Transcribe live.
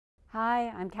Hi,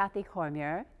 I'm Kathy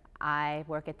Cormier. I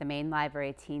work at the Main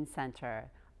Library Teen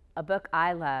Center. A book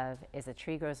I love is A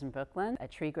Tree Grows in Brooklyn, A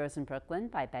Tree Grows in Brooklyn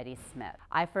by Betty Smith.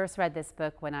 I first read this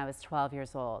book when I was 12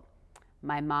 years old.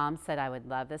 My mom said I would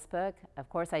love this book. Of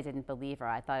course, I didn't believe her.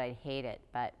 I thought I'd hate it.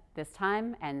 But this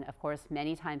time, and of course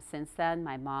many times since then,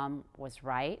 my mom was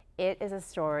right. It is a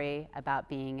story about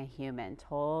being a human,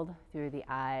 told through the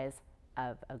eyes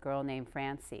of a girl named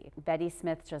Francie. Betty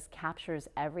Smith just captures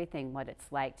everything, what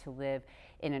it's like to live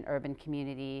in an urban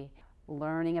community,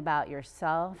 learning about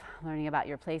yourself, learning about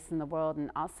your place in the world, and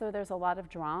also there's a lot of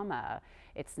drama.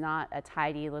 It's not a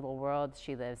tidy little world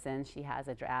she lives in. She has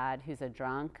a dad who's a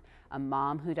drunk, a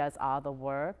mom who does all the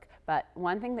work. But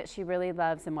one thing that she really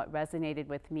loves and what resonated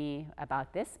with me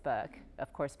about this book,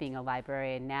 of course being a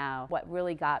librarian now, what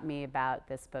really got me about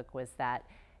this book was that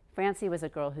Francie was a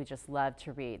girl who just loved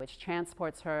to read, which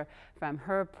transports her from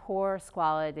her poor,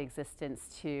 squalid existence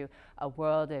to a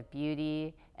world of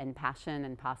beauty and passion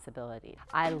and possibility.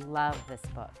 I love this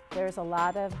book. There's a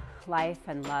lot of life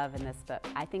and love in this book.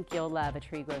 I think you'll love A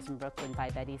Tree Grows in Brooklyn by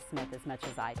Betty Smith as much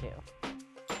as I do.